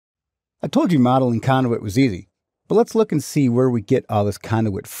I told you modeling conduit was easy, but let's look and see where we get all this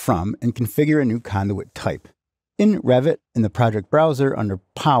conduit from and configure a new conduit type. In Revit, in the project browser under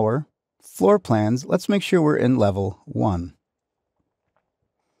Power, Floor Plans, let's make sure we're in level 1.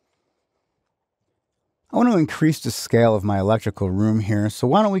 I want to increase the scale of my electrical room here, so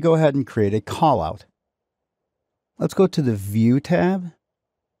why don't we go ahead and create a callout. Let's go to the View tab.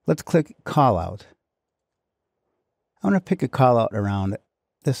 Let's click Callout. I want to pick a callout around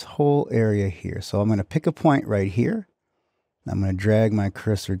this whole area here. So I'm going to pick a point right here. I'm going to drag my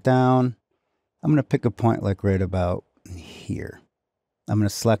cursor down. I'm going to pick a point like right about here. I'm going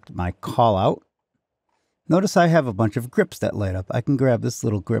to select my callout. Notice I have a bunch of grips that light up. I can grab this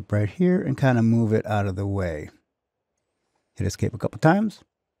little grip right here and kind of move it out of the way. Hit escape a couple times.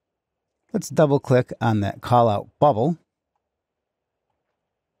 Let's double click on that callout bubble.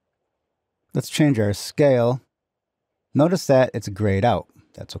 Let's change our scale. Notice that it's grayed out.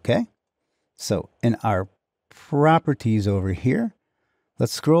 That's okay. So in our properties over here,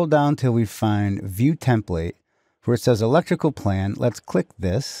 let's scroll down till we find View Template where it says Electrical Plan. Let's click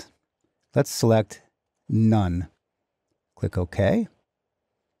this. Let's select None. Click OK.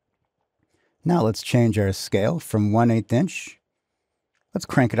 Now let's change our scale from 1/8 inch. Let's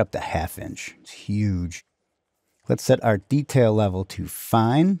crank it up to 1/2 inch. It's huge. Let's set our detail level to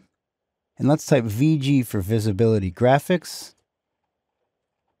Fine. And let's type VG for Visibility Graphics.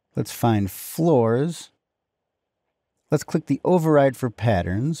 Let's find Floors. Let's click the Override for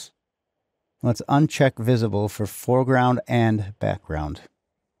Patterns. Let's uncheck Visible for foreground and background.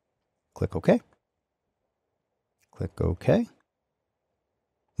 Click OK. Click OK.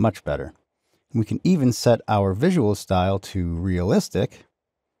 Much better. We can even set our visual style to realistic.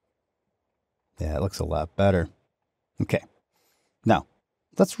 Yeah, it looks a lot better. Okay. Now,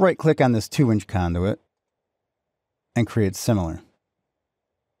 let's right-click on this 2-inch conduit and create similar. I'm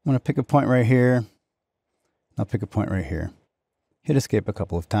going to pick a point right here. I'll pick a point right here. Hit escape a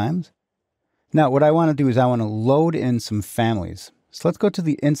couple of times. Now, what I want to do is I want to load in some families. So let's go to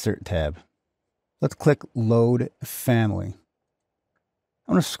the Insert tab. Let's click Load Family.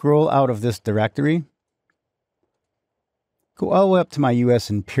 I'm going to scroll out of this directory. Go all the way up to my US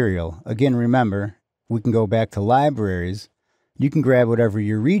Imperial. Again, remember, we can go back to Libraries. You can grab whatever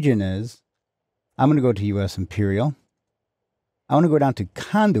your region is. I'm going to go to US Imperial. I want to go down to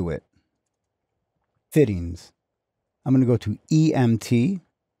Conduit, Fittings. I'm going to go to EMT.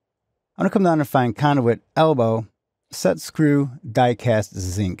 I'm going to come down and find Conduit Elbow, Set Screw, Die Cast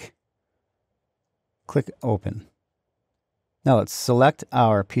Zinc. Click Open. Now let's select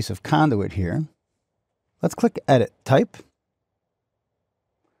our piece of conduit here. Let's click Edit Type.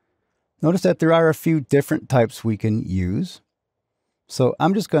 Notice that there are a few different types we can use. So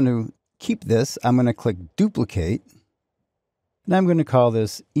I'm just going to keep this. I'm going to click Duplicate. And I'm going to call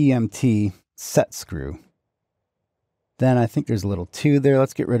this EMT Set Screw. Then I think there's a little 2 there.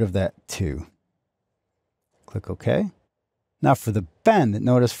 Let's get rid of that 2. Click OK. Now for the bend,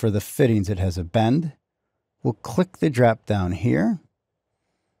 notice for the fittings it has a bend. We'll click the drop down here.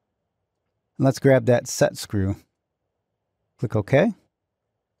 And let's grab that set screw. Click OK.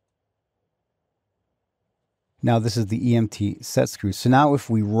 Now this is the EMT set screw. So now if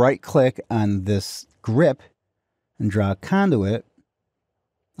we right click on this grip and draw a conduit,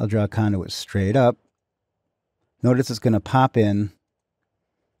 I'll draw a conduit straight up. Notice it's going to pop in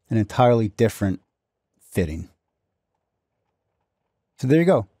an entirely different fitting. So there you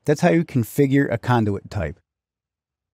go. That's how you configure a conduit type.